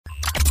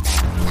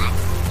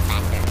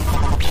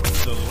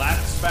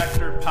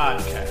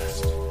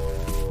Podcast.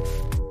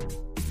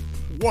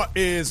 What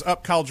is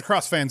up, college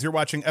lacrosse fans? You're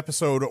watching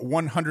episode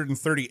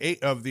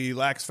 138 of the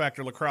Lax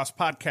Factor Lacrosse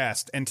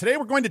Podcast. And today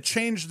we're going to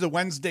change the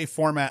Wednesday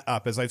format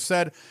up. As I've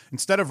said,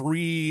 instead of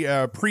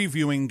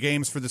previewing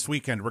games for this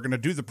weekend, we're going to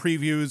do the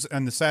previews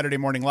and the Saturday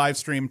morning live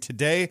stream.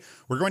 Today,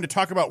 we're going to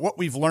talk about what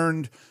we've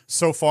learned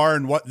so far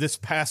and what this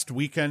past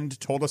weekend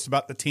told us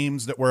about the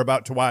teams that we're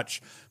about to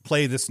watch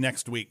play this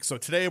next week. So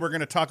today we're going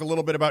to talk a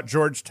little bit about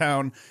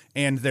Georgetown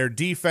and their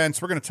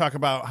defense. We're going to talk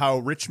about how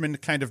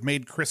Richmond kind of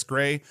made Chris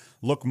Gray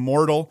look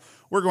mortal.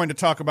 We're going to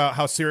talk about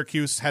how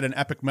Syracuse had an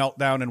epic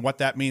meltdown and what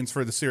that means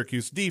for the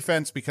Syracuse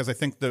defense, because I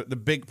think the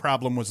big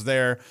problem was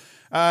there.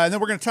 And then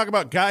we're going to talk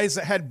about guys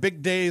that had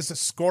big days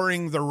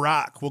scoring the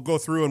rock. We'll go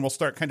through and we'll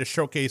start kind of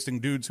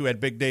showcasing dudes who had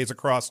big days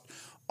across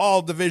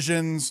all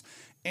divisions.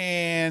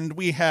 And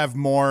we have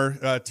more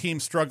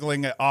teams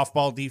struggling at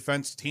off-ball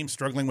defense, teams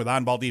struggling with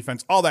on-ball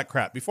defense, all that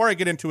crap. Before I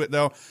get into it,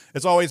 though,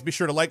 as always, be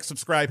sure to like,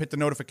 subscribe, hit the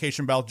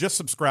notification bell. Just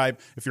subscribe.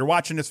 If you're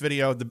watching this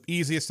video, the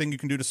easiest thing you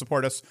can do to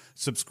support us,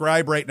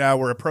 subscribe right now.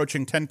 We're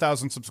approaching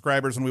 10,000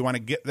 subscribers, and we want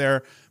to get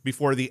there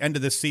before the end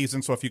of this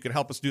season. So if you could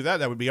help us do that,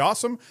 that would be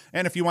awesome.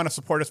 And if you want to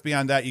support us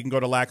beyond that, you can go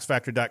to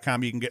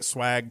laxfactor.com. You can get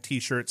swag,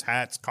 T-shirts,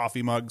 hats,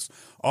 coffee mugs,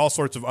 all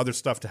sorts of other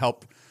stuff to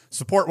help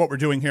support what we're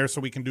doing here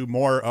so we can do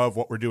more of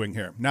what we're doing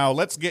here. Now,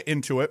 let's get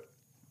into it.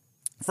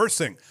 First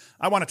thing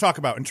I want to talk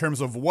about in terms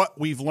of what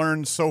we've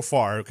learned so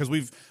far, because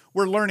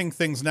we're learning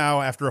things now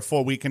after a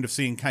full weekend of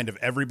seeing kind of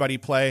everybody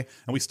play,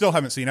 and we still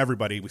haven't seen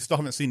everybody. We still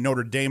haven't seen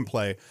Notre Dame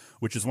play,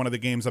 which is one of the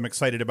games I'm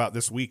excited about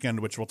this weekend,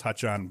 which we'll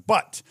touch on.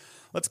 But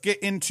let's get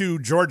into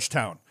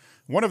Georgetown.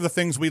 One of the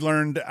things we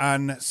learned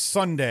on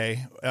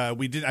Sunday, I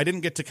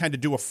didn't get to kind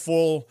of do a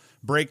full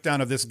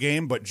breakdown of this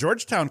game, but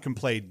Georgetown can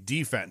play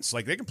defense.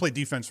 Like, they can play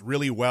defense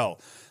really well.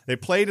 They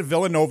played a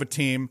Villanova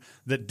team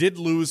that did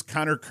lose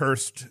Connor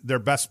Kirst, their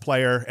best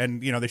player,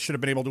 and they should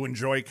have been able to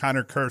enjoy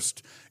Connor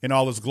Kirst in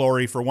all his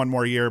glory for one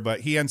more year, but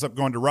he ends up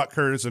going to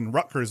Rutgers, and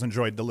Rutgers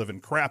enjoyed the living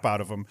crap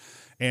out of him,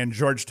 and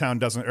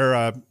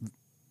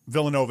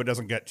Villanova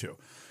doesn't get to.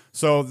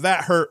 So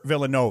that hurt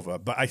Villanova,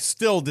 but I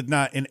still did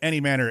not in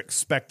any manner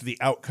expect the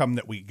outcome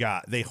that we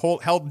got. They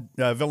held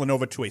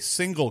Villanova to a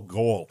single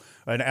goal,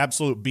 an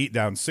absolute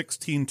beatdown,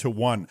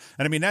 16-1. And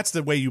I mean, that's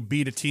the way you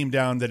beat a team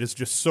down that is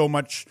just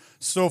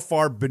so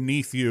far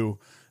beneath you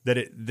that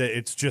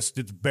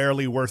it's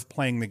barely worth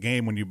playing the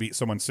game when you beat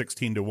someone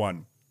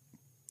 16-1.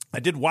 I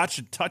did watch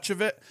a touch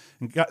of it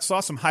and saw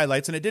some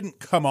highlights, and it didn't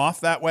come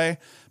off that way.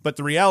 But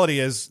the reality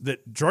is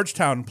that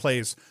Georgetown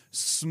plays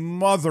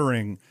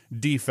smothering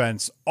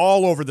defense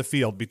all over the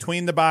field,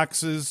 between the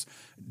boxes,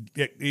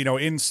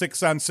 in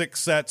 6-on-6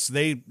 sets.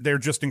 They're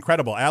just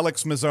incredible.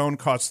 Alex Mazzone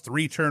caused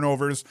 3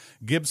 turnovers.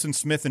 Gibson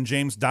Smith and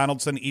James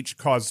Donaldson each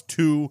caused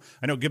 2.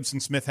 I know Gibson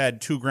Smith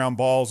had 2 ground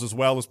balls as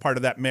well as part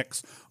of that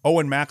mix.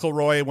 Owen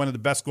McElroy, one of the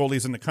best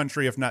goalies in the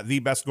country, if not the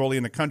best goalie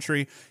in the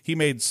country, he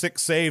made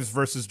 6 saves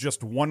versus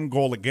just 1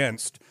 goal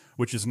against,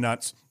 which is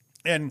nuts.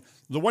 And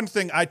the one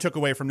thing I took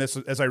away from this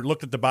as I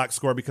looked at the box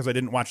score, because I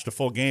didn't watch the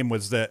full game,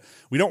 was that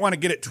we don't want to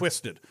get it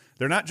twisted.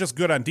 They're not just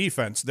good on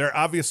defense. They're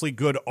obviously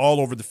good all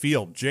over the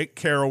field. Jake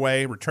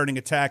Caraway, returning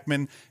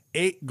attackman,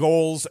 8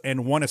 goals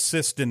and 1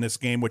 assist in this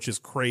game, which is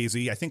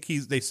crazy. I think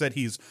they said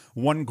he's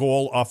 1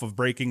 goal off of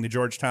breaking the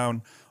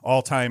Georgetown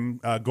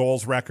all-time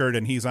goals record,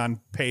 and he's on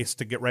pace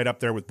to get right up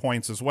there with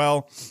points as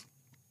well.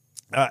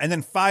 And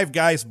then 5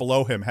 guys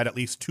below him had at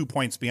least 2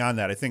 points beyond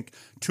that. I think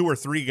 2 or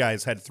 3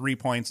 guys had 3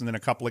 points, and then a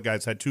couple of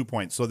guys had 2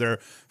 points. So they're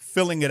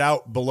filling it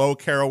out below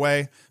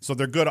Caraway. So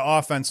they're good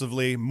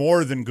offensively,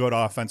 more than good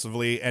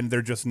offensively, and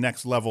they're just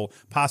next level,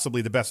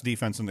 possibly the best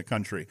defense in the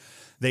country.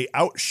 They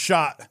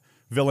outshot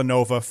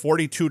Villanova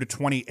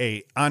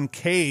 42-28. On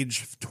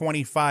Cage,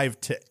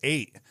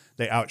 25-8.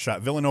 They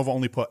outshot. Villanova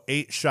only put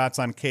 8 shots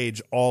on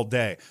Cage all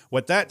day.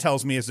 What that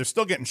tells me is they're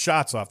still getting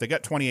shots off. They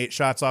got 28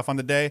 shots off on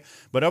the day,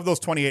 but of those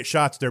 28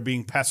 shots, they're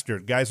being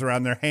pestered. Guys are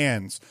on their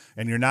hands,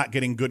 and you're not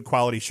getting good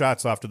quality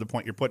shots off to the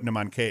point you're putting them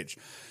on Cage.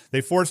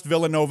 They forced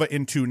Villanova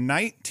into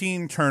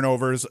 19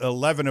 turnovers.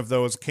 11 of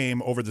those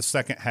came over the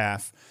second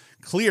half.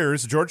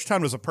 Clears,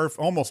 Georgetown was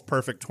almost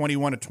perfect,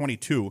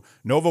 21-22.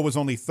 Nova was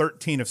only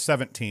 13 of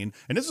 17.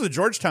 And this is a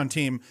Georgetown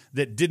team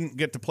that didn't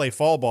get to play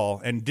fall ball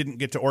and didn't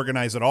get to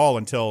organize at all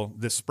until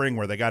this spring,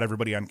 where they got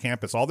everybody on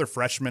campus. All their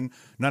freshmen,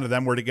 none of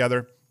them were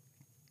together.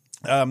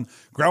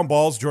 Ground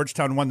balls,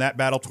 Georgetown won that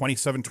battle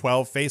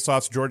 27-12.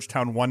 Face-offs,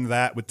 Georgetown won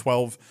that with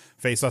 12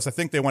 face-offs. I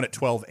think they won at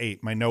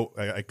 12-8. My note,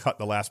 I cut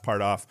the last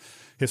part off.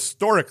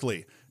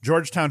 Historically,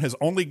 Georgetown has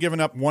only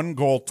given up 1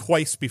 goal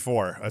twice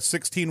before, a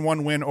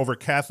 16-1 win over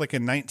Catholic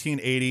in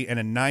 1980 and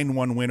a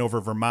 9-1 win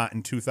over Vermont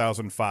in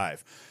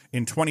 2005.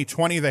 In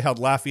 2020, they held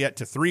Lafayette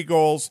to 3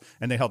 goals,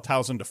 and they held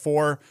Towson to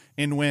 4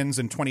 in wins.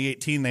 In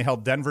 2018, they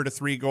held Denver to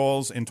 3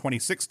 goals. In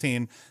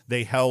 2016,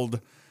 they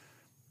held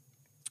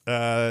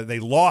They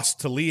lost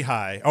to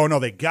Lehigh. Oh, no,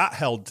 they got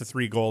held to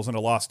 3 goals and a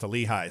loss to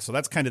Lehigh. So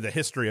that's kind of the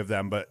history of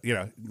them. But,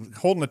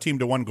 holding a team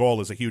to 1 goal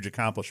is a huge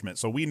accomplishment.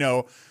 So we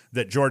know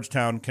that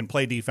Georgetown can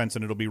play defense,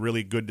 and it'll be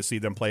really good to see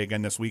them play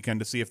again this weekend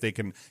to see if they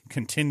can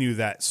continue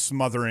that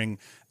smothering,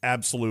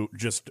 absolute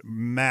just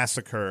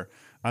massacre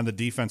on the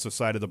defensive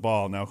side of the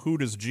ball. Now, who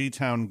does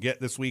G-Town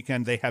get this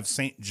weekend? They have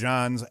St.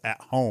 John's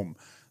at home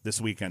this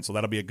weekend, so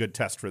that'll be a good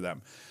test for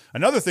them.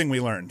 Another thing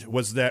we learned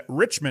was that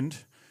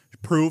Richmond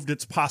proved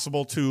it's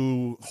possible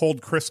to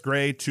hold Chris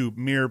Gray to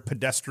mere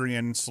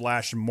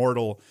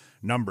pedestrian/mortal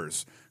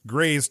numbers.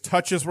 Gray's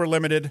touches were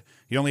limited.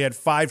 He only had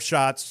 5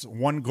 shots,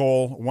 1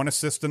 goal, 1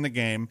 assist in the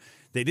game.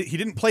 He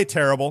didn't play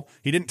terrible.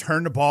 He didn't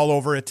turn the ball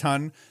over a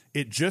ton.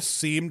 It just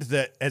seemed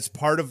that as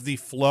part of the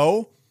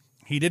flow,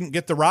 he didn't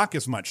get the rock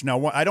as much.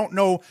 Now, I don't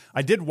know.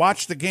 I did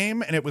watch the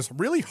game, and it was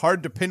really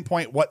hard to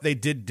pinpoint what they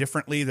did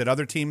differently that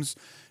other teams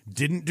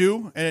didn't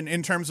do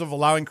in terms of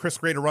allowing Chris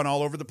Gray to run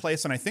all over the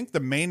place. And I think the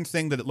main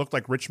thing that it looked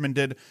like Richmond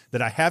did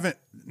that I haven't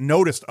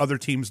noticed other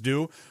teams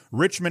do,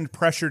 Richmond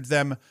pressured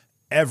them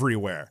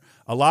everywhere.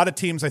 A lot of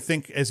teams, I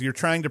think, as you're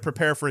trying to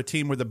prepare for a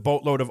team with a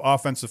boatload of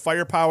offensive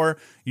firepower,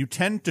 you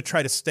tend to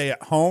try to stay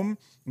at home.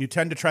 You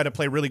tend to try to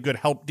play really good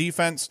help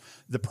defense.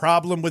 The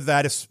problem with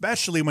that,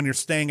 especially when you're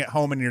staying at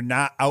home and you're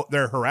not out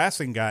there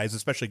harassing guys,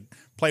 especially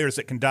players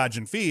that can dodge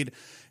and feed,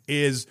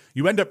 is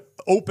you end up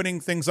opening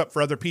things up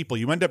for other people.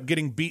 You end up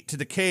getting beat to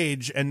the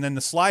cage, and then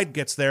the slide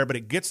gets there, but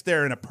it gets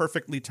there in a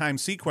perfectly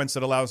timed sequence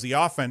that allows the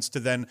offense to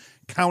then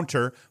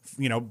counter,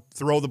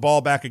 throw the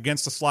ball back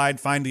against the slide,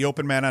 find the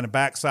open man on a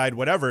backside,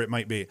 whatever it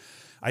might be.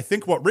 I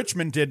think what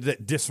Richmond did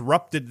that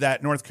disrupted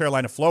that North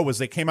Carolina flow was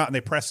they came out and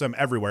they pressed them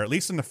everywhere. At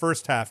least in the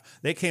first half,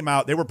 they came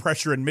out, they were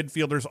pressuring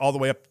midfielders all the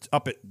way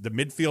up at the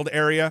midfield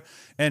area.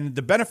 And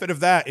the benefit of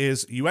that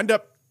is you end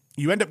up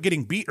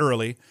getting beat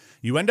early.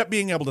 You end up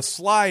being able to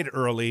slide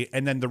early,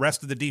 and then the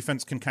rest of the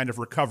defense can kind of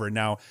recover.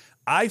 Now,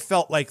 I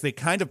felt like they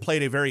kind of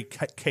played a very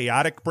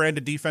chaotic brand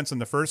of defense in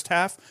the first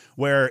half,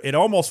 where it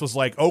almost was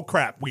like, oh,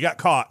 crap, we got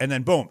caught, and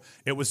then boom.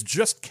 It was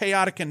just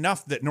chaotic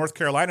enough that North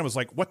Carolina was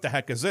like, what the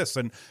heck is this?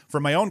 And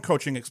from my own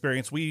coaching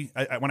experience, when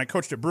I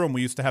coached at Broome,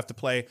 we used to have to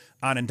play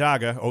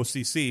Onondaga,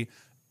 OCC,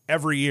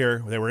 every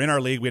year. They were in our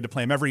league. We had to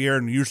play them every year,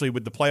 and usually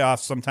with the playoffs,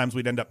 sometimes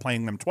we'd end up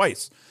playing them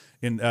twice.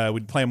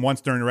 We'd play them once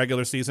during the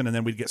regular season, and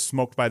then we'd get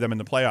smoked by them in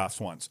the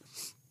playoffs once.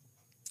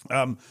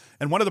 And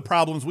one of the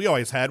problems we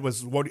always had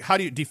was, how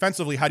do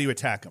you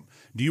attack them?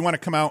 Do you want to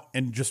come out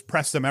and just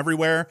press them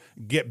everywhere,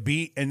 get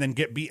beat, and then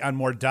get beat on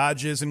more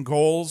dodges and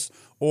goals?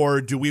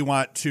 Or do we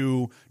want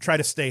to try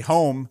to stay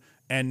home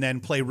and then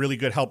play really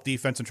good help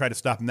defense and try to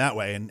stop them that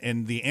way?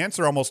 And the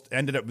answer almost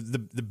ended up,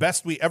 the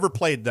best we ever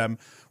played them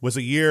was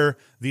a year,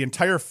 the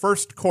entire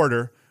first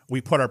quarter, we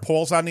put our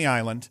poles on the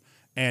island,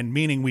 and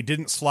meaning we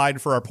didn't slide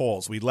for our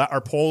poles. We let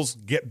our poles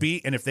get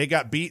beat, and if they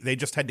got beat, they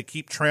just had to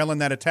keep trailing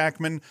that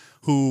attackman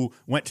who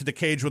went to the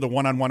cage with a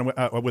one-on-one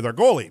with our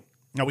goalie.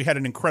 Now, we had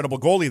an incredible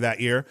goalie that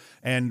year,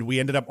 and we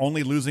ended up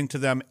only losing to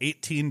them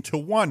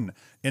 18-1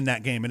 in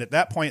that game. And at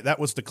that point, that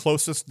was the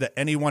closest that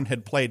anyone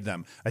had played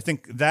them. I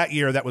think that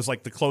year, that was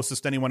like the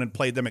closest anyone had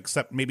played them,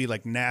 except maybe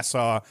like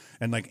Nassau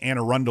and like Anne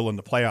Arundel in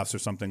the playoffs or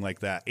something like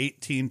that.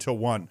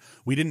 18-1.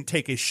 We didn't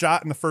take a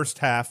shot in the first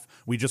half.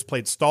 We just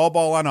played stall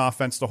ball on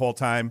offense the whole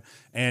time.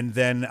 And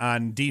then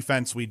on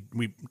defense, we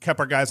kept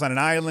our guys on an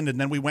island, and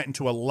then we went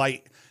into a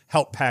light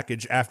help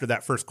package after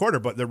that first quarter.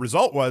 But the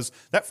result was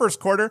that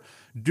first quarter,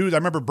 dude, I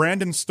remember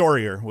Brandon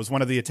Storier was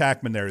one of the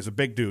attackmen there. He's a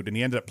big dude, and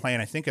he ended up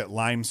playing, I think, at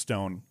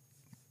Limestone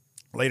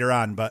later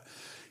on. But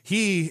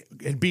he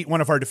had beat one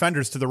of our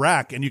defenders to the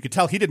rack, and you could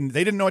tell they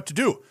didn't know what to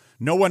do.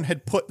 No one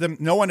had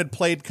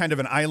played kind of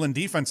an island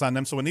defense on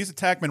them. So when these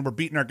attackmen were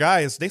beating our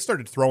guys, they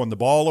started throwing the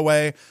ball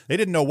away. They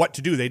didn't know what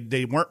to do.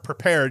 They weren't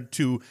prepared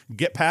to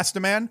get past a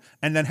man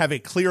and then have a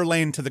clear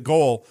lane to the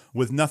goal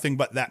with nothing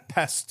but that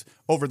pest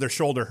over their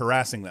shoulder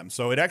harassing them.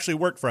 So it actually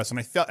worked for us. And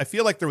I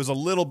feel like there was a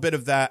little bit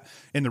of that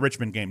in the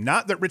Richmond game.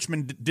 Not that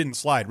Richmond didn't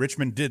slide.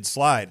 Richmond did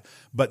slide.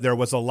 But there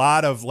was a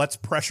lot of let's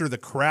pressure the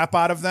crap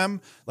out of them.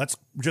 Let's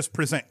just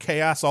present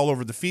chaos all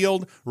over the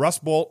field. Russ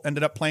Bolt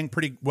ended up playing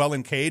pretty well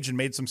in cage and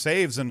made some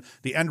saves. And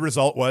the end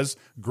result was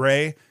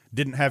Gray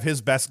didn't have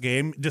his best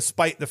game,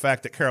 despite the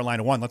fact that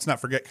Carolina won. Let's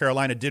not forget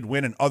Carolina did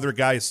win and other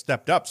guys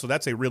stepped up. So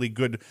that's a really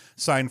good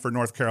sign for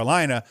North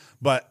Carolina.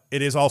 But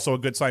it is also a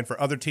good sign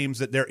for other teams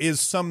that there is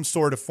some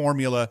sort of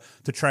formula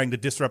to trying to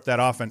disrupt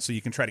that offense so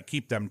you can try to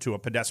keep them to a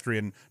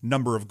pedestrian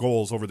number of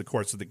goals over the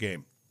course of the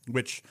game,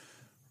 which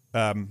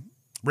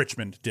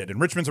Richmond did.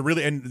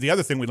 And the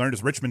other thing we learned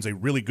is Richmond's a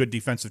really good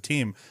defensive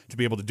team to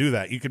be able to do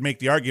that. You could make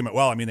the argument,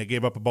 well, I mean, they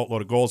gave up a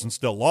boatload of goals and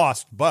still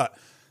lost, but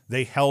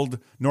they held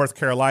North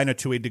Carolina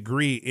to a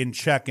degree in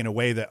check in a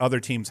way that other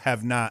teams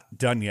have not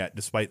done yet,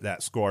 despite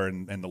that score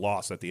and the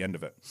loss at the end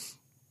of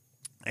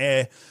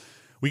it.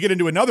 We get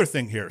into another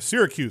thing here,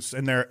 Syracuse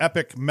and their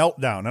epic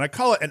meltdown. And I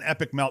call it an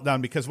epic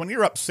meltdown because when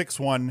you're up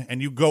 6-1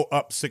 and you go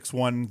up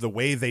 6-1 the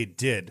way they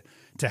did,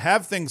 to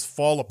have things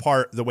fall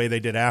apart the way they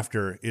did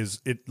after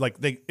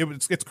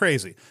it's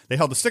crazy. They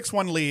held a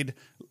 6-1 lead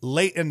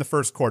late in the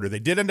first quarter. They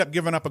did end up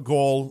giving up a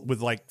goal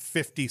with like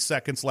 50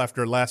 seconds left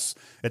or less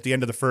at the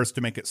end of the first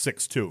to make it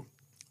 6-2.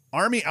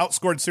 Army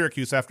outscored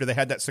Syracuse after they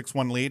had that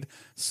 6-1 lead,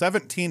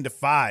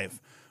 17-5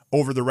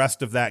 over the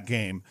rest of that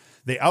game.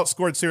 They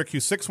outscored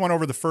Syracuse 6-1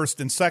 over the first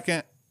and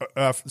second,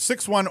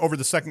 6-1 over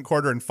the second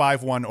quarter and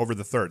 5-1 over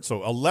the third. So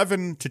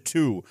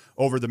 11-2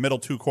 over the middle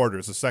two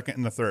quarters, the second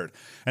and the third.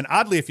 And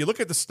oddly, if you look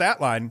at the stat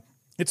line,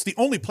 it's the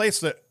only place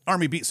that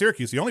Army beat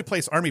Syracuse. The only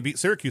place Army beat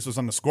Syracuse was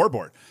on the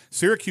scoreboard.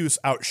 Syracuse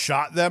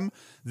outshot them.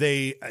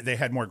 They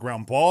had more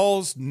ground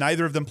balls.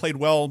 Neither of them played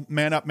well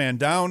man up, man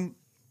down.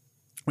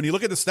 When you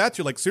look at the stats,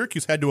 you're like,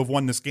 Syracuse had to have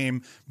won this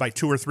game by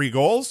 2 or 3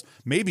 goals,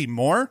 maybe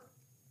more.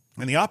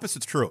 And the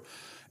opposite's true.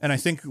 And I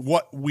think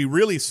what we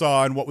really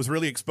saw and what was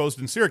really exposed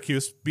in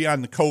Syracuse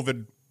beyond the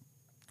COVID,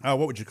 what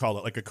would you call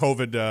it? Like a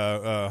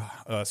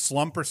COVID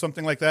slump or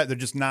something like that. They're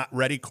just not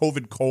ready.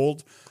 COVID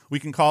cold, we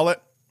can call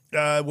it.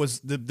 Was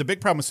the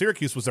big problem with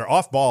Syracuse was their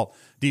off-ball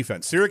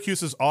defense.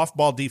 Syracuse's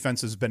off-ball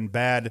defense has been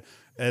bad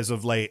as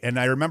of late. And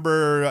I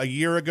remember a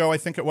year ago, I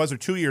think it was, or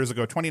 2 years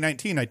ago,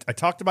 2019, I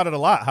talked about it a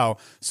lot, how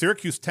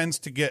Syracuse tends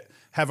to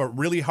have a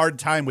really hard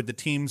time with the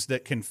teams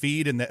that can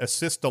feed and that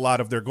assist a lot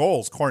of their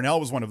goals. Cornell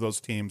was one of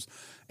those teams.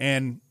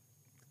 And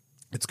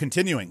it's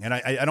continuing, and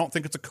I don't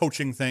think it's a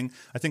coaching thing.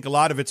 I think a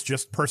lot of it's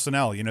just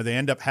personnel. You know, they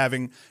end up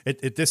having,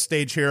 at this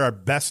stage here, our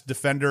best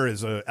defender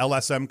is a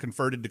LSM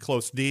converted to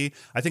close D.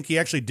 I think he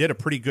actually did a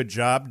pretty good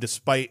job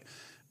despite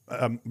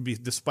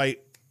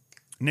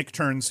Nick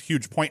Turn's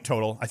huge point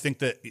total. I think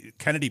that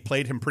Kennedy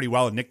played him pretty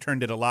well, and Nick Turn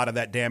did a lot of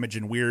that damage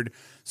in weird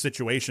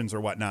situations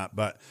or whatnot.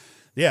 But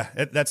yeah,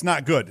 that's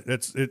not good.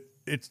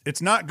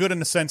 It's not good in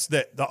the sense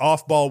that the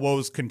off-ball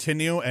woes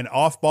continue, and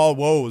off-ball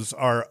woes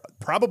are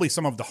probably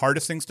some of the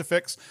hardest things to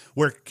fix.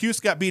 Where Cuse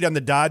got beat on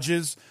the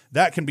dodges,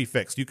 that can be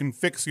fixed. You can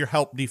fix your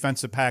help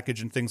defensive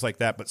package and things like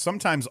that, but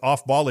sometimes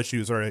off-ball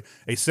issues are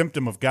a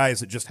symptom of guys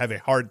that just have a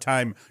hard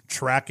time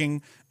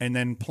tracking and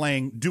then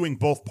doing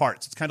both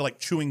parts. It's kind of like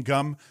chewing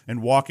gum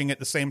and walking at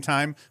the same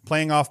time.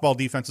 Playing off-ball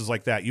defense is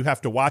like that. You have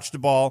to watch the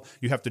ball.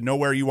 You have to know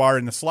where you are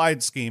in the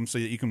slide scheme so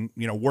that you can,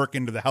 work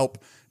into the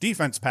help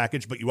defense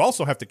package, but you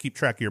also have to keep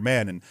track of your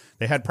man, and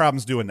they had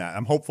problems doing that.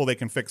 I'm hopeful they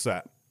can fix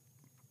that.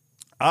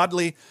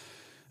 Oddly,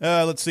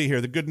 let's see here.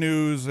 The good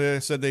news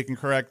said they can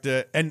correct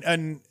it. And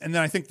then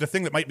I think the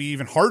thing that might be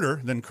even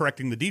harder than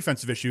correcting the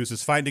defensive issues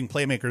is finding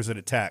playmakers at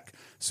attack.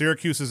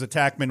 Syracuse's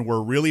attackmen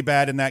were really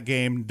bad in that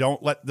game.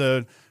 Don't let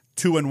the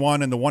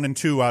 2-1 and the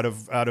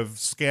 1-2 out of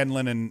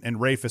Scanlon and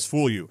Rafis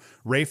fool you.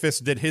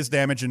 Rafis did his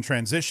damage in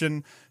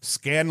transition.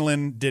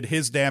 Scanlon did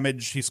his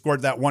damage. He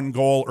scored that one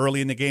goal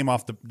early in the game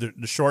off the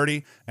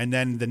shorty, and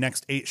then the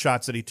next 8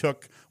 shots that he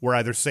took were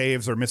either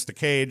saves or missed the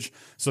cage.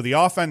 So the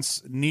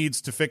offense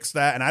needs to fix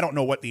that, and I don't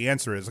know what the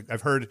answer is.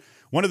 I've heard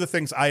one of the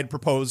things I had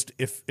proposed,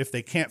 if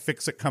they can't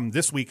fix it come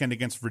this weekend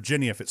against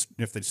Virginia,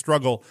 if they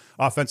struggle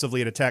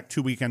offensively at attack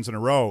 2 weekends in a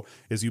row,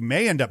 is you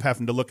may end up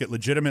having to look at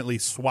legitimately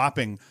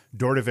swapping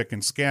Dordevic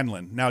and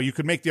Scanlon. Now, you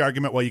could make the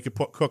argument, well, you could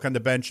put Cook on the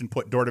bench and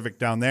put Dordevic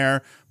down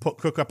there, put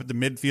Cook up at the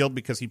midfield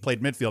because he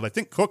played midfield. I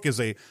think Cook is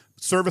a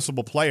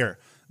serviceable player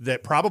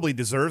that probably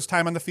deserves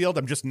time on the field.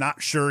 I'm just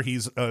not sure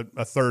he's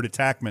a third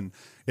attackman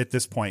at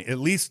this point. At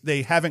least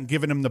they haven't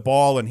given him the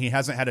ball, and he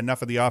hasn't had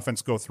enough of the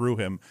offense go through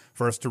him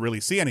for us to really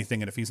see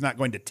anything. And if he's not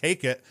going to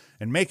take it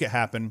and make it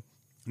happen,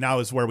 now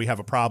is where we have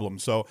a problem.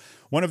 So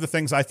one of the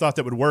things I thought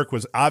that would work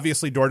was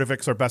obviously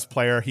Dordovic's our best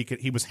player.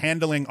 He was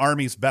handling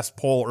Army's best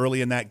pull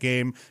early in that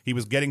game. He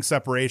was getting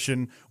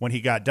separation when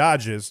he got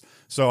dodges.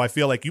 So I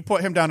feel like you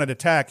put him down at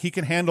attack, he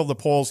can handle the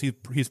pulls.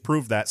 He's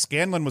proved that.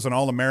 Scanlon was an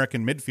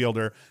All-American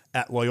midfielder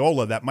at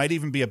Loyola. That might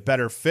even be a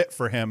better fit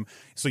for him.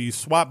 So you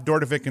swap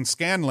Dordevic and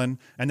Scanlon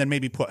and then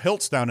maybe put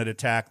Hiltz down at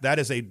attack. That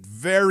is a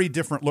very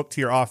different look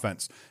to your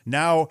offense.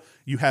 Now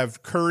you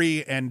have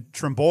Curry and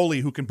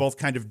Trimboli who can both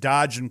kind of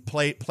dodge and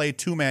play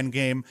two-man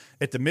game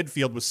at the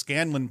midfield, with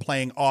Scanlon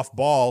playing off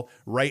ball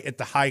right at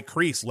the high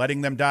crease,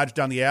 letting them dodge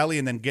down the alley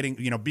and then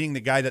being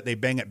the guy that they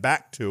bang it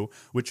back to,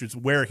 which is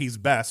where he's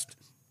best.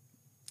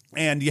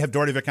 And you have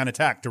Dordevic on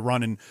attack to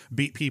run and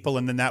beat people,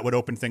 and then that would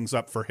open things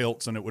up for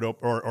Hiltz, and it would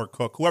or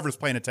Cook, whoever's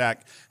playing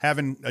attack.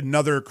 Having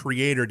another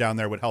creator down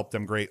there would help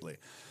them greatly.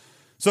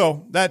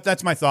 So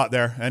that's my thought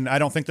there, and I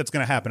don't think that's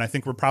going to happen. I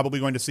think we're probably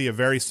going to see a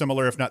very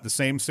similar, if not the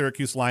same,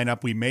 Syracuse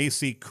lineup. We may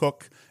see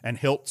Cook and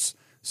Hiltz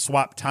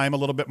swap time a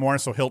little bit more,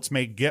 so Hiltz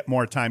may get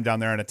more time down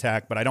there in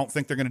attack, but I don't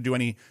think they're going to do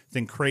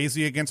anything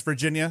crazy against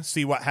Virginia.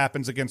 See what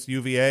happens against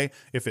UVA.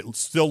 If it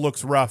still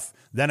looks rough,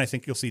 then I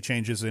think you'll see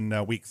changes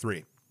in week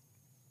 3.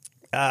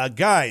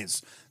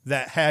 Guys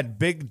that had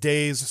big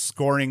days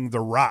scoring the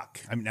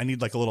rock. I mean, I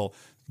need like a little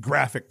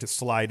graphic to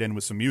slide in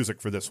with some music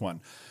for this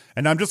one.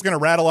 And I'm just going to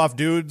rattle off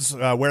dudes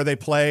where they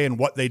play and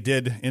what they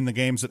did in the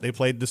games that they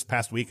played this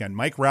past weekend.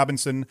 Mike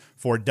Robinson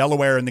for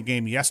Delaware in the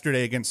game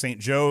yesterday against St.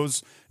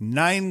 Joe's.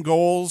 9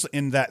 goals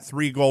in that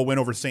 3-goal win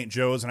over St.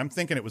 Joe's. And I'm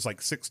thinking it was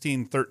like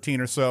 16-13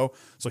 or so.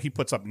 So he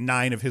puts up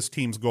 9 of his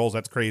team's goals.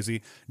 That's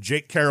crazy.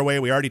 Jake Caraway,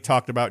 we already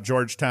talked about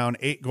Georgetown.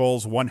 8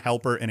 goals, 1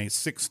 helper, and a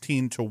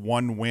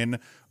 16-1 win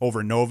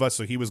over Nova.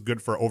 So he was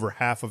good for over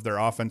half of their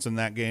offense in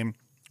that game.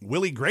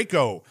 Willie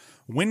Greco,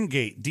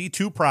 Wingate,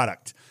 D2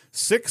 product.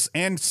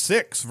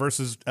 6-6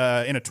 versus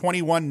in a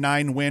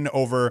 21-9 win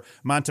over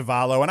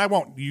Montevallo. And I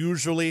won't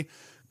usually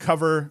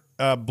cover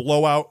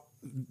blowout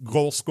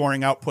goal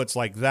scoring outputs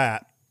like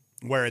that,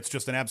 where it's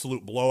just an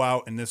absolute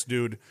blowout. And this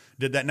dude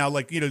did that. Now,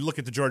 like, look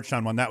at the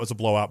Georgetown one. That was a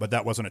blowout, but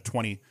that wasn't a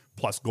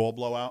 20-plus goal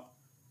blowout.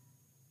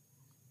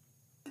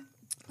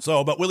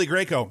 So, but Willie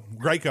Greco,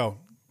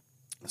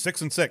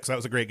 6-6. That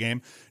was a great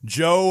game.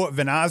 Joe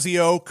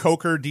Venazio,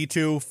 Coker,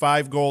 D2,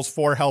 5 goals,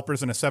 4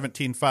 helpers, and a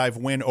 17-5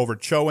 win over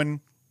Chowan.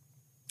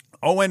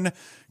 Owen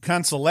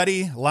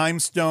Consoletti,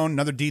 Limestone,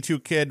 another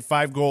D2 kid,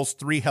 5 goals,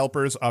 3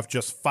 helpers off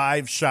just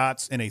 5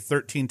 shots in a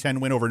 13-10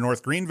 win over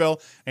North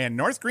Greenville. And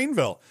North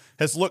Greenville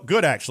has looked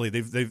good, actually.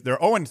 They're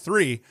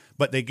 0-3,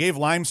 but they gave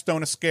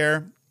Limestone a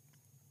scare,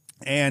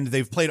 and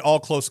they've played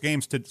all close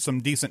games to some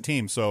decent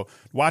teams. So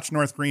watch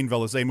North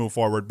Greenville as they move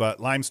forward.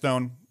 But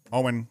Limestone,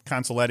 Owen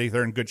Consoletti,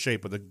 they're in good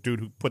shape with a dude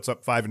who puts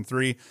up 5 and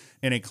 3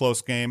 in a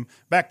close game.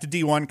 Back to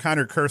D1,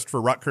 Connor Kirst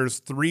for Rutgers,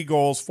 3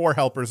 goals, 4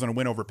 helpers, and a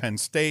win over Penn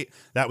State.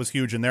 That was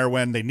huge in their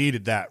win. They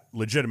needed that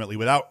legitimately.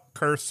 Without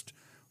Kirst,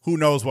 who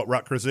knows what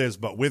Rutgers is,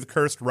 but with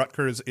Kirst,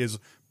 Rutgers is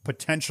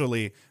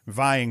potentially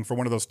vying for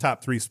one of those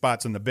top 3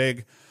 spots in the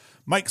Big.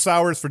 Mike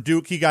Sowers for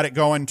Duke, he got it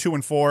going,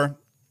 2-4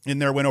 in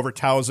their win over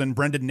Towson.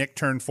 Brendan Nick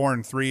turned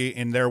 4-3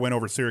 in their win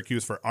over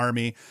Syracuse for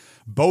Army.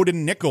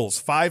 Bowden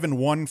Nichols,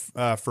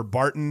 5-1 for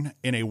Barton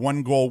in a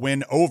 1-goal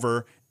win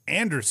over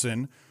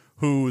Anderson,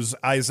 whose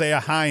Isaiah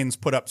Hines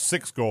put up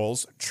 6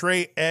 goals.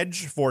 Trey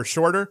Edge for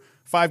Shorter,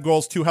 5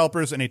 goals, 2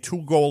 helpers, and a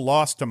 2-goal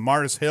loss to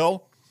Mars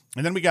Hill.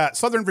 And then we got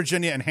Southern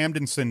Virginia and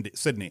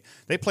Hampden-Sydney.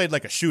 They played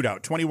like a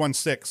shootout,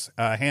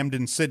 21-6.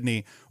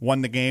 Hampden-Sydney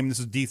won the game. This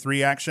is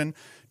D3 action.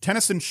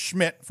 Tennyson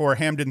Schmidt for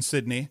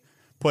Hampden-Sydney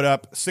put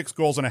up 6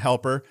 goals and a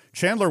helper.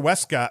 Chandler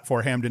Westcott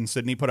for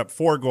Hampden-Sydney put up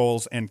 4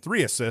 goals and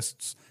 3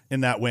 assists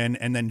in that win.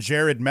 And then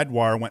Jared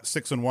Medwar went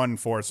 6-1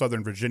 for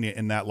Southern Virginia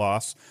in that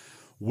loss.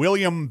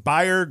 William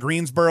Byer,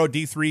 Greensboro,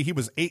 D3. He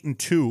was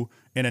 8-2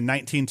 in a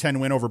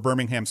 19-10 win over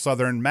Birmingham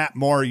Southern. Matt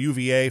Moore,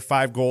 UVA,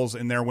 5 goals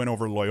in their win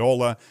over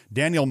Loyola.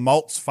 Daniel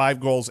Maltz, 5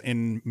 goals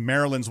in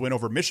Maryland's win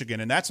over Michigan.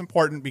 And that's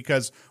important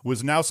because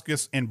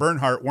Wisnauskas and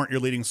Bernhardt weren't your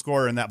leading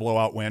scorer in that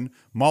blowout win.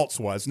 Maltz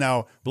was.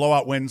 Now,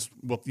 blowout wins,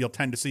 you'll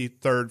tend to see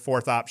third,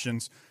 fourth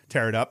options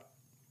tear it up.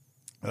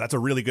 That's a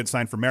really good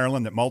sign for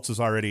Maryland that Maltz is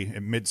already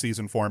in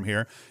midseason form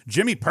here.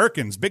 Jimmy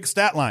Perkins, big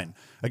stat line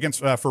against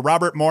for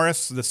Robert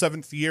Morris, the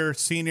 7th-year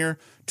senior.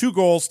 2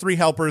 goals, 3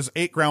 helpers,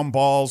 8 ground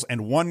balls,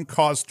 and 1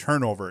 caused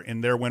turnover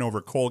in their win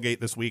over Colgate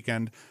this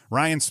weekend.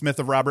 Ryan Smith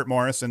of Robert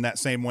Morris in that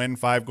same win,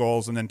 5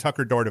 goals, and then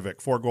Tucker Dordovic,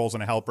 4 goals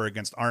and a helper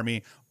against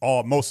Army,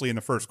 all mostly in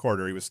the first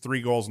quarter. He was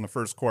 3 goals in the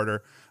first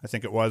quarter, I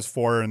think it was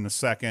 4 in the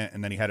second,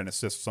 and then he had an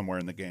assist somewhere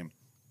in the game.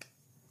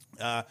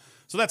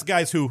 So that's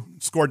guys who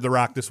scored the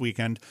rock this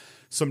weekend.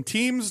 Some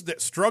teams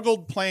that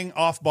struggled playing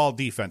off-ball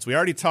defense. We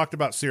already talked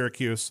about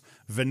Syracuse.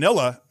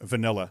 Villanova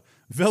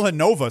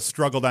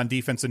struggled on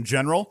defense in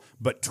general,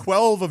 but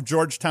 12 of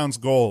Georgetown's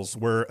goals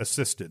were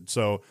assisted.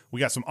 So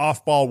we got some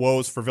off-ball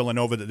woes for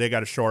Villanova that they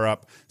got to shore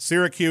up.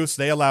 Syracuse,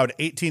 they allowed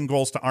 18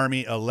 goals to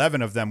Army.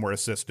 11 of them were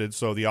assisted.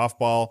 So the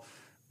off-ball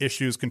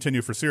issues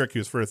continue for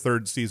Syracuse for a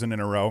 3rd season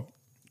in a row.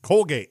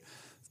 Colgate,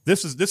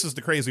 this is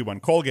the crazy one.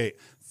 Colgate,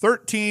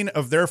 13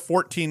 of their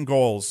 14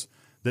 goals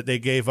that they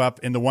gave up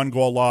in the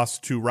 1-goal loss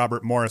to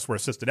Robert Morris were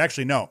assisted.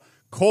 Actually, no.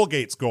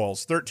 Colgate's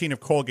goals, 13 of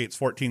Colgate's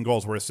 14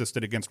 goals were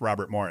assisted against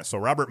Robert Morris. So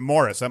Robert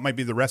Morris, that might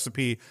be the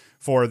recipe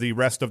for the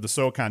rest of the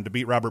SoCon to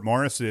beat Robert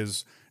Morris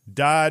is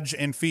dodge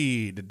and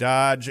feed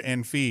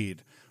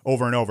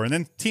over and over. And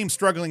then teams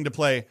struggling to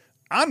play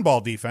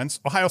on-ball defense,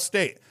 Ohio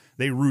State.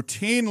 They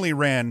routinely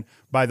ran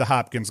by the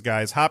Hopkins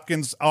guys.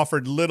 Hopkins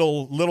offered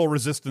little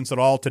resistance at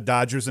all to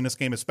Dodgers in this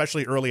game,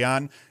 especially early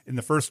on. In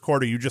the first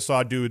quarter, you just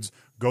saw dudes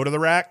go to the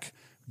rack,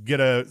 get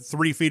a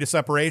 3 feet of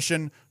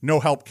separation, no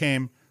help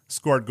came,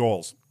 scored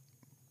goals.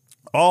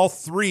 All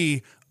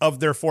 3 of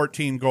their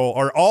 14 goals,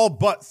 or all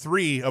but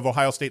 3 of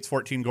Ohio State's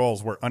 14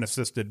 goals were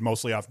unassisted,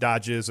 mostly off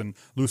dodges and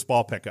loose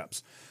ball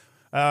pickups.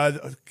 Kind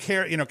of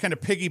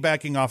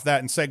piggybacking off that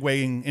and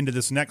segueing into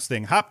this next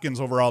thing, Hopkins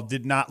overall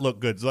did not look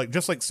good.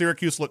 Just like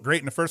Syracuse looked great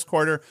in the first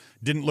quarter,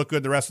 didn't look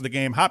good the rest of the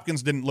game.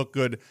 Hopkins didn't look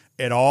good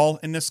at all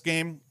in this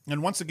game.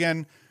 And once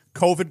again,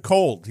 COVID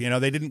cold.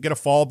 They didn't get a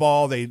fall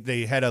ball.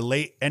 They had a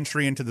late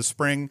entry into the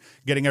spring,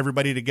 getting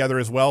everybody together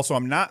as well. So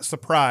I'm not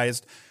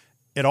surprised.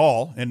 at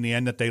all in the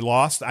end that they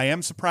lost. I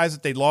am surprised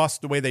that they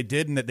lost the way they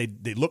did and that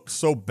they looked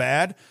so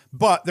bad,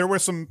 but there were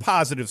some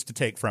positives to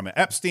take from it.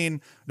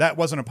 Epstein, that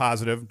wasn't a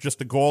positive,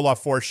 just a goal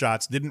off 4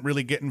 shots, didn't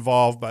really get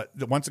involved, but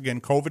once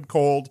again, COVID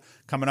cold,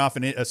 coming off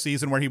a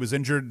season where he was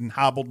injured and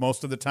hobbled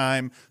most of the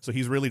time, so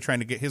he's really trying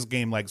to get his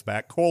game legs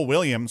back. Cole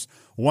Williams,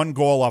 1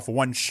 goal off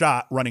 1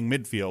 shot running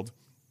midfield.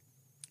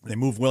 They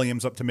move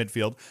Williams up to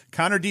midfield.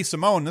 Connor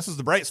DeSimone, this is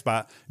the bright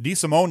spot.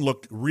 DeSimone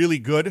looked really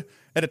good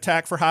at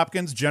attack for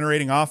Hopkins,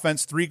 generating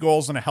offense, 3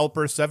 goals and a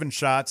helper, 7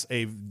 shots,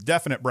 a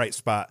definite bright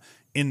spot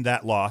in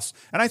that loss.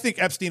 And I think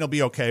Epstein will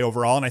be okay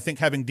overall, and I think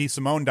having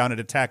DeSimone down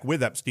at attack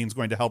with Epstein is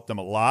going to help them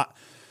a lot.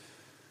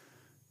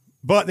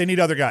 But they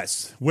need other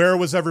guys. Where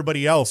was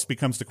everybody else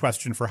becomes the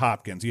question for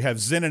Hopkins. You have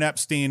Zinn and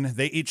Epstein.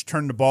 They each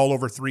turned the ball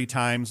over 3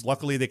 times.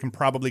 Luckily, they can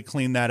probably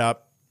clean that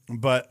up.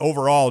 But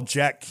overall,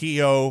 Jack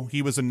Keogh,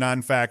 he was a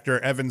non-factor.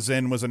 Evan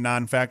Zinn was a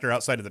non-factor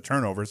outside of the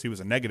turnovers. He was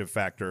a negative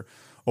factor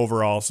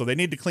overall. So they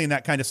need to clean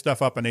that kind of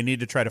stuff up, and they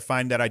need to try to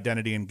find that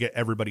identity and get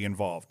everybody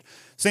involved.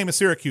 Same as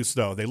Syracuse,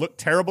 though. They look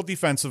terrible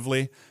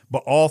defensively,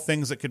 but all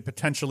things that could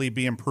potentially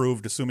be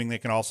improved, assuming they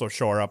can also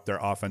shore up their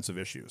offensive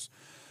issues.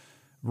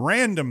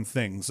 Random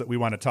things that we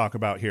want to talk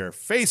about here.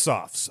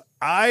 Face-offs.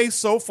 I,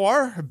 so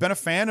far, have been a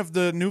fan of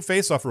the new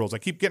face-off rules. I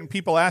keep getting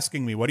people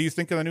asking me, what do you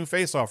think of the new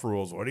face-off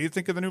rules? What do you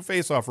think of the new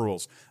face-off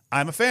rules?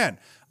 I'm a fan.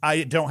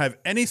 I don't have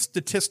any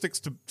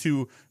statistics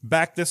to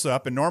back this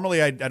up, and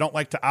normally I don't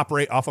like to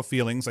operate off of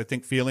feelings. I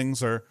think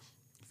feelings are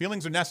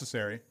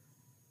necessary.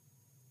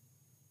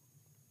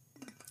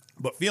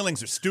 But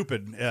feelings are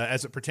stupid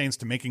as it pertains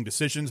to making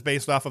decisions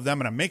based off of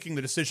them, and I'm making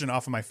the decision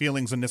off of my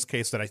feelings in this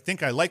case that I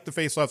think I like the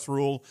face-offs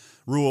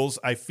rules.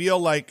 I feel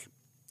like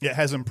it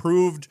has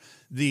improved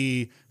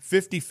the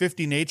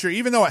 50-50 nature,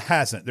 even though it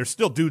hasn't. There's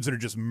still dudes that are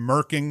just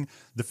murking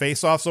the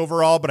face-offs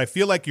overall, but I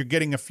feel like you're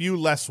getting a few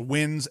less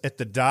wins at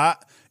the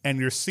dot, and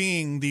you're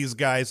seeing these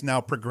guys now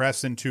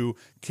progress into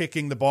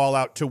kicking the ball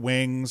out to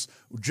wings.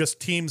 Just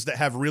teams that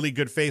have really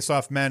good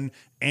face-off men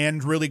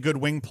and really good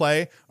wing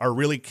play are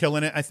really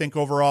killing it, I think,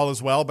 overall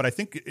as well. But I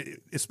think,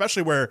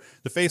 especially where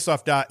the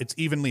face-off dot, it's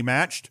evenly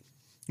matched,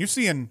 you're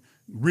seeing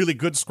really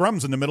good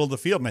scrums in the middle of the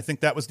field, and I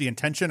think that was the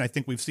intention. I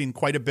think we've seen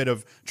quite a bit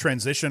of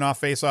transition off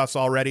faceoffs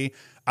already,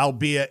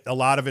 albeit a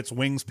lot of it's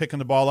wings picking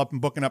the ball up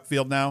and booking up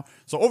field now.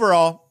 So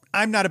overall,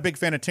 I'm not a big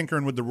fan of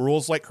tinkering with the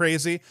rules like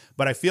crazy,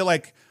 but I feel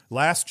like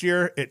last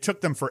year it took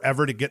them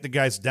forever to get the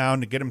guys down,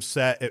 to get them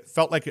set. It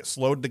felt like it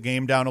slowed the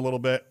game down a little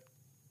bit.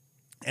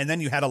 And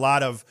then you had a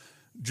lot of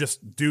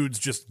just dudes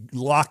just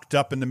locked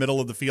up in the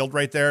middle of the field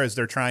right there as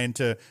they're trying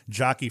to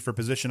jockey for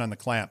position on the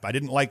clamp. I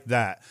didn't like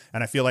that,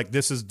 and I feel like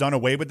this has done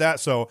away with that,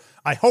 so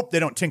I hope they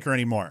don't tinker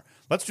anymore.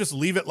 Let's just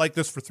leave it like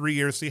this for 3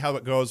 years, see how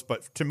it goes,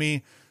 but to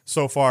me,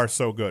 so far,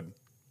 so good.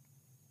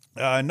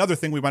 Another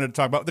thing we wanted to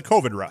talk about, the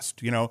COVID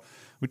rust. You know,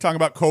 we talk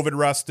about COVID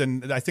rust,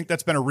 and I think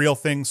that's been a real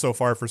thing so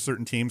far for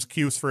certain teams.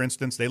 Cuse, for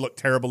instance, they look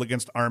terrible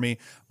against Army.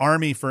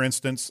 Army, for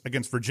instance,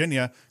 against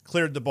Virginia,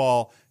 cleared the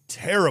ball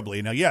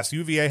terribly. Now, yes,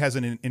 UVA has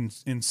an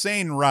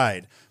insane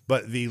ride,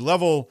 but the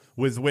level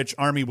with which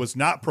Army was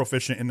not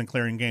proficient in the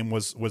clearing game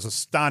was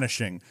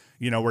astonishing,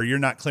 you know, where you're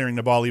not clearing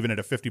the ball even at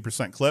a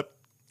 50% clip.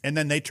 And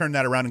then they turned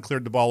that around and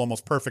cleared the ball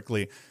almost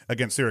perfectly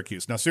against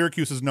Syracuse. Now,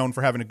 Syracuse is known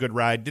for having a good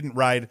ride, didn't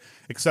ride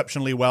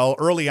exceptionally well.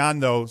 Early on,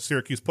 though,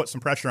 Syracuse put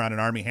some pressure on and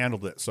Army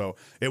handled it. So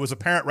it was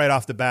apparent right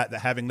off the bat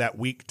that having that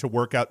week to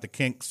work out the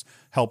kinks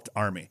helped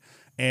Army.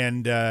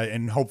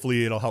 And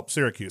hopefully it'll help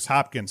Syracuse.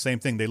 Hopkins, same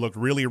thing. They looked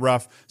really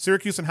rough.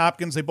 Syracuse and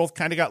Hopkins, they both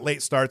kind of got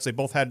late starts. They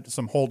both had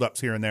some holdups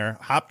here and there.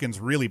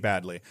 Hopkins really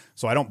badly,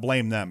 so I don't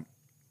blame them.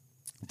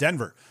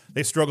 Denver,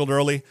 they struggled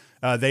early.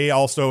 They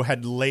also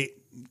had late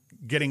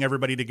getting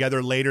everybody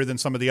together later than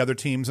some of the other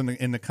teams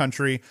in the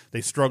country.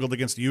 They struggled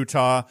against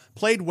Utah,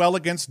 played well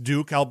against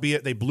Duke,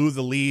 albeit they blew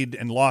the lead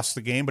and lost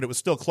the game, but it was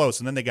still close.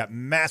 And then they got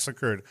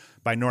massacred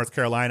by North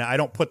Carolina. I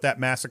don't put that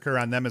massacre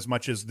on them as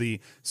much as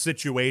the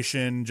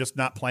situation, just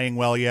not playing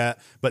well yet,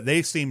 but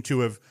they seem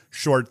to have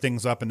shored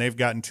things up, and they've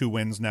gotten 2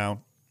 wins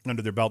now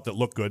under their belt that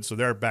look good, so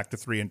they're back to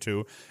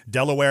 3-2.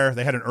 Delaware,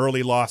 they had an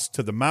early loss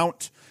to the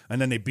Mount,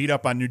 and then they beat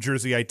up on New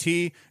Jersey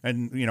IT,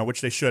 and which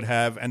they should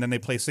have, and then they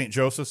play St.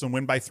 Joseph's and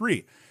win by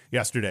 3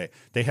 yesterday.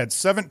 They had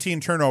 17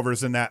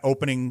 turnovers in that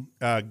opening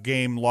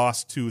game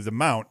loss to the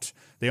Mount.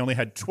 They only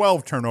had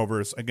 12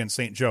 turnovers against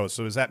St. Joe's,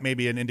 so is that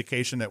maybe an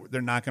indication that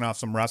they're knocking off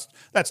some rust?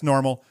 That's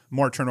normal,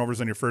 more turnovers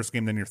in your first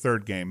game than your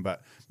third game,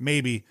 but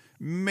maybe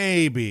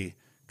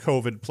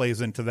COVID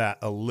plays into that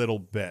a little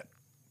bit.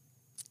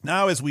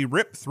 Now, as we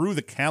rip through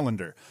the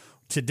calendar,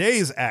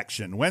 today's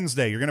action,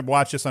 Wednesday, you're going to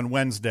watch this on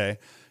Wednesday.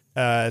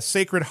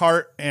 Sacred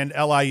Heart and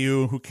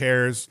LIU, who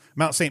cares?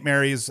 Mount St.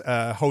 Mary's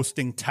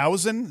hosting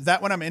Towson.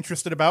 That one I'm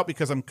interested about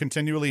because I'm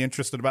continually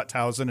interested about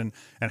Towson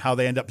and how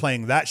they end up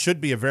playing. That should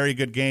be a very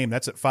good game.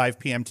 That's at 5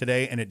 p.m.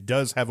 today, and it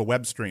does have a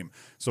web stream.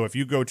 So if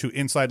you go to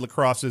Inside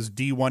Lacrosse's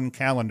D1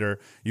 calendar,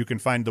 you can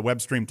find the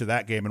web stream to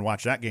that game and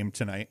watch that game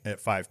tonight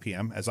at 5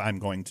 p.m., as I'm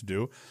going to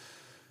do.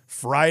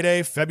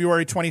 Friday,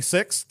 February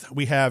 26th,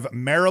 we have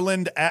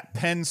Maryland at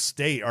Penn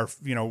State,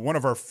 one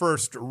of our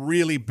first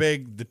really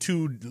big, the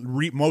two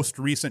most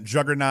recent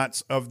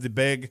juggernauts of the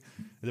Big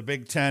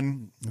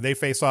Ten. They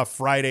face off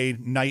Friday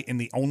night in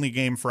the only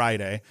game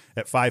Friday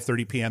at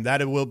 5:30 p.m.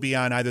 That will be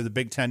on either the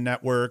Big Ten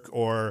Network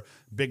or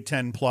Big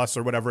Ten Plus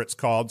or whatever it's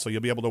called, so you'll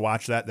be able to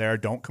watch that there.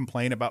 Don't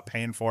complain about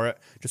paying for it.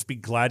 Just be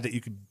glad that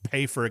you could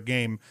pay for a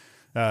game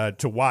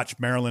to watch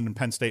Maryland and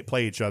Penn State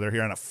play each other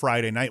here on a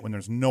Friday night when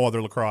there's no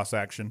other lacrosse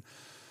action.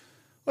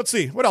 Let's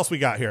see. What else we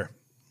got here?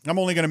 I'm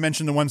only going to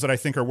mention the ones that I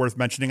think are worth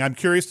mentioning. I'm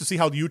curious to see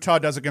how Utah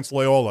does against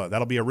Loyola.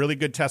 That'll be a really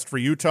good test for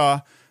Utah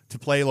to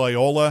play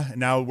Loyola.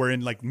 Now we're in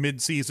like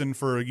mid-season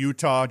for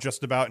Utah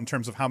just about in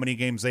terms of how many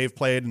games they've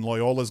played, and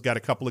Loyola's got a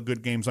couple of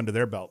good games under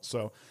their belt.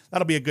 So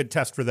that'll be a good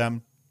test for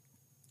them.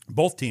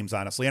 Both teams,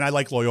 honestly. And I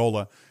like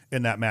Loyola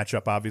in that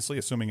matchup, obviously,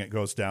 assuming it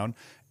goes down.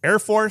 Air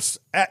Force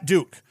at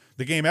Duke.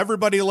 The game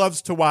everybody loves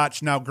to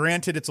watch. Now,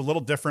 granted, it's a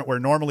little different where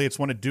normally it's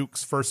one of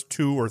Duke's first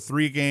 2 or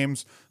 3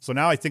 games. So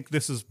now I think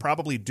this is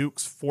probably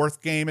Duke's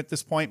 4th game at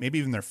this point, maybe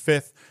even their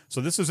 5th.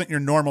 So this isn't your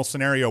normal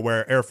scenario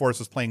where Air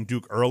Force is playing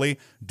Duke early.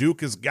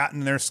 Duke has gotten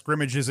their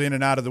scrimmages in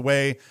and out of the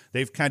way.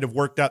 They've kind of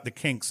worked out the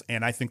kinks,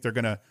 and I think they're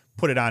going to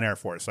put it on Air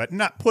Force.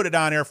 Not put it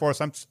on Air Force.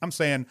 I'm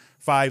saying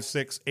 5,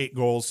 6, 8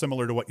 goals,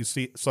 similar to what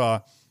you saw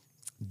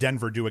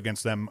Denver do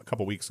against them a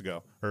couple weeks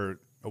ago, or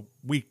a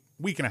week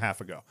and a half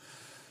ago.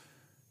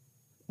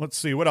 Let's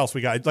see what else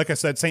we got. Like I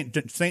said,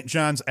 St.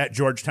 John's at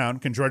Georgetown.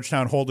 Can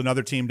Georgetown hold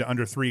another team to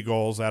under 3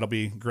 goals? That'll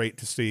be great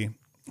to see.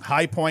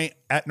 High Point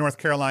at North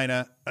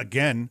Carolina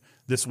again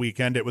this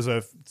weekend. It was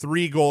a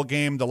 3-goal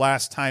game the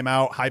last time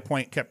out. High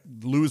Point kept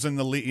losing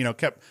the lead,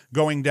 kept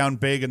going down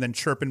big and then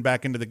chirping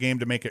back into the game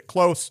to make it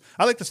close.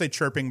 I like to say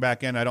chirping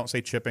back in. I don't say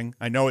chipping.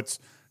 I know it's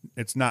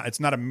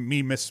not a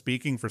me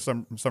misspeaking for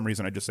some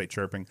reason. I just say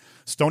chirping.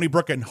 Stony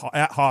Brook at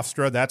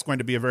Hofstra. That's going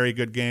to be a very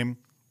good game.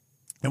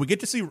 And we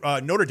get to see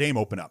Notre Dame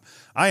open up.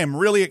 I am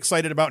really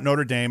excited about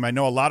Notre Dame. I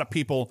know a lot of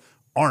people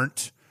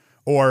aren't,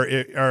 or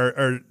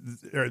a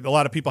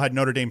lot of people had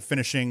Notre Dame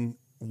finishing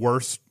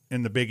worst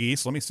in the Big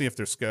East. Let me see if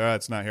there's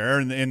it's not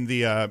here. In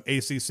the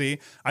ACC,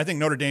 I think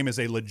Notre Dame is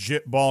a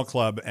legit ball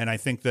club, and I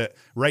think that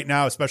right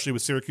now, especially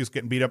with Syracuse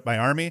getting beat up by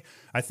Army,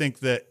 I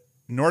think that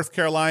North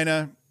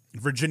Carolina,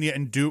 Virginia,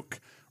 and Duke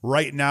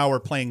right now are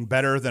playing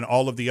better than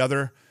all of the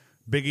other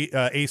Big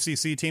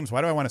ACC teams.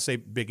 Why do I want to say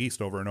Big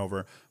East over and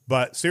over?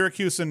 But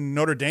Syracuse and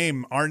Notre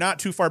Dame are not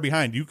too far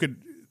behind. You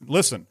could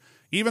listen.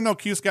 Even though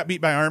Cuse got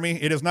beat by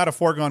Army, it is not a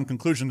foregone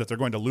conclusion that they're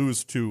going to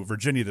lose to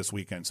Virginia this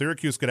weekend.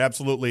 Syracuse could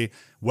absolutely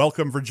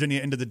welcome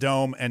Virginia into the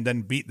Dome and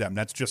then beat them.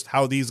 That's just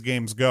how these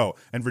games go.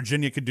 And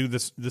Virginia could do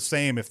the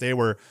same if they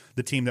were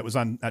the team that was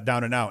on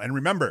down and out. And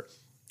remember,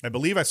 I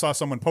believe I saw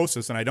someone post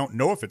this, and I don't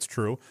know if it's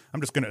true.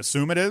 I'm just going to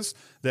assume it is.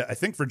 That I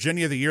think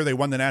Virginia, the year they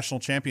won the national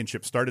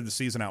championship, started the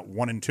season out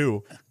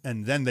 1-2,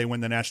 and then they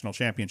win the national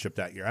championship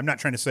that year. I'm not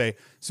trying to say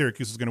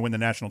Syracuse is going to win the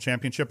national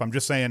championship. I'm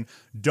just saying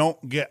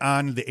don't get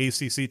on the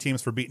ACC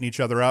teams for beating each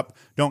other up.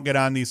 Don't get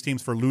on these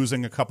teams for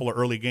losing a couple of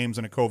early games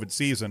in a COVID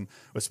season,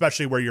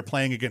 especially where you're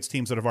playing against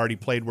teams that have already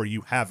played where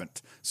you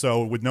haven't.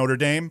 So with Notre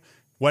Dame,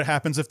 what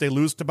happens if they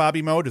lose to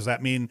Bobby Moe? Does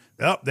that mean,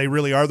 they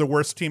really are the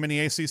worst team in the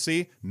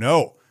ACC?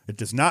 No. It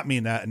does not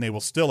mean that, and they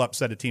will still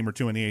upset a team or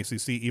two in the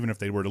ACC, even if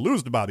they were to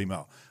lose to Bobby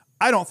Moe.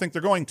 I don't think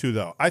they're going to,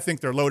 though. I think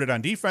they're loaded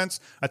on defense.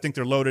 I think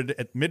they're loaded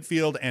at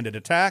midfield and at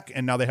attack,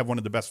 and now they have one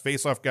of the best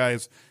face-off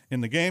guys in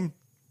the game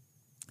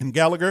in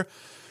Gallagher.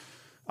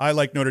 I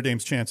like Notre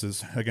Dame's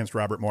chances against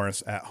Robert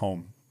Morris at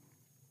home.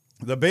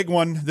 The big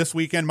one this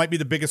weekend, might be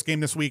the biggest game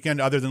this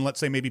weekend, other than, let's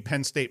say, maybe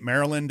Penn State,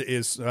 Maryland,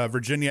 is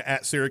Virginia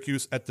at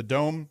Syracuse at the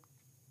Dome.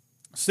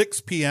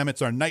 6 p.m.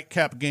 It's our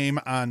nightcap game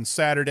on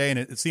Saturday, and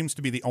it seems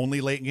to be the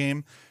only late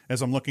game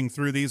as I'm looking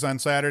through these on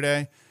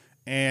Saturday.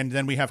 And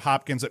then we have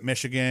Hopkins at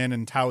Michigan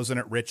and Towson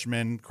at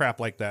Richmond, crap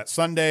like that.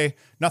 Sunday,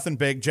 nothing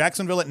big.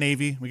 Jacksonville at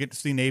Navy. We get to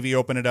see Navy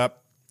open it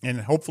up. And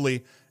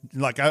hopefully,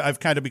 I've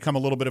kind of become a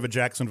little bit of a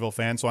Jacksonville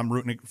fan, so I'm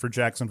rooting for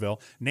Jacksonville.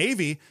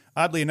 Navy,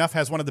 oddly enough,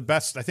 has one of the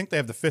best. I think they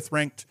have the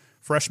 5th-ranked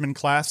freshman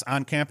class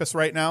on campus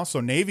right now. So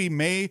Navy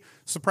may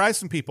surprise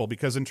some people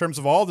because in terms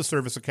of all the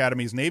service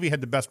academies, Navy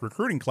had the best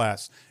recruiting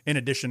class. In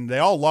addition, they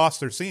all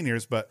lost their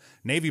seniors, but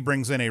Navy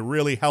brings in a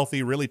really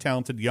healthy, really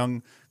talented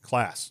young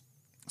class.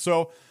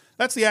 So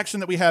that's the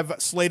action that we have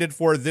slated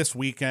for this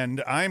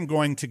weekend. I'm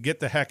going to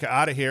get the heck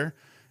out of here,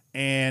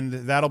 and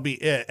that'll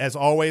be it. As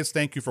always,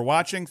 thank you for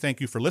watching.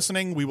 Thank you for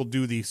listening. We will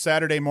do the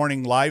Saturday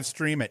morning live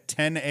stream at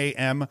 10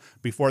 a.m.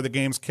 before the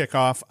games kick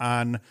off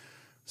on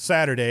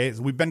Saturday.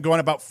 We've been going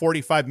about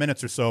 45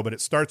 minutes or so, but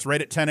it starts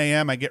right at 10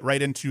 a.m. I get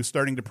right into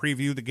starting to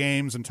preview the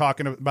games and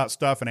talking about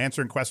stuff and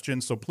answering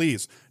questions. So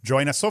please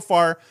join us. So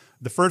far,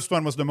 the first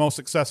one was the most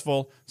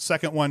successful.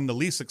 Second one, the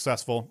least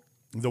successful.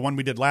 The one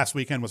we did last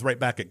weekend was right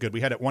back at good.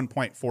 We had at one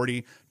point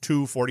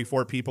 42,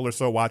 44 people or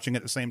so watching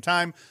at the same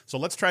time. So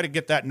let's try to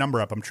get that number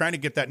up. I'm trying to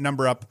get that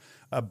number up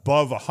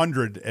above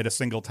 100 at a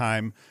single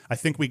time. I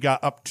think we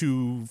got up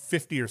to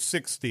 50 or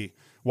 60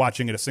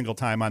 watching at a single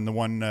time on the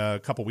one a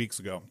couple weeks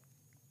ago.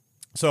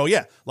 So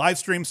yeah, live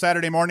stream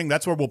Saturday morning.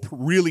 That's where we'll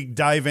really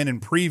dive in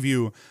and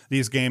preview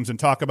these games and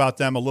talk about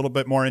them a little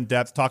bit more in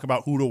depth, talk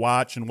about who to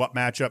watch and what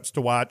matchups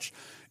to watch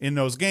in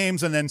those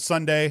games. And then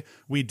Sunday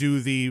we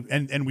do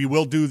and we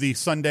will do the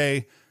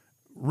Sunday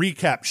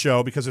recap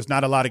show because there's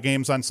not a lot of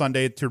games on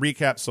Sunday to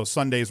recap. So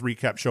Sunday's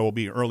recap show will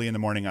be early in the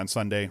morning on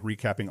Sunday,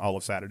 recapping all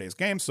of Saturday's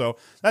games. So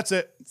that's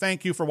it.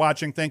 Thank you for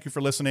watching. Thank you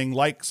for listening.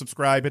 Like,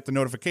 subscribe, hit the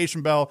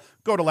notification bell.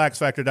 Go to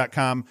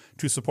laxfactor.com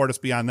to support us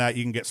beyond that.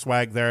 You can get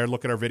swag there.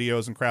 Look at our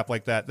videos and crap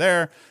like that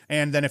there.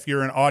 And then if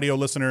you're an audio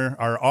listener,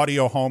 our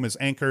audio home is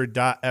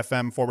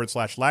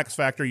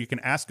anchor.fm/laxfactor. You can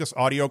ask us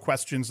audio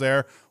questions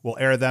there. We'll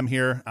air them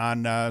here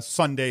on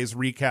Sunday's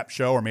recap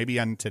show or maybe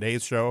on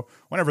today's show,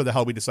 whenever the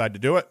hell we decide to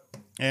do it.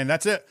 And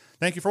that's it.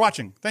 Thank you for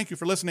watching. Thank you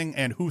for listening.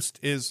 And Hoost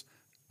is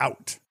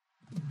out.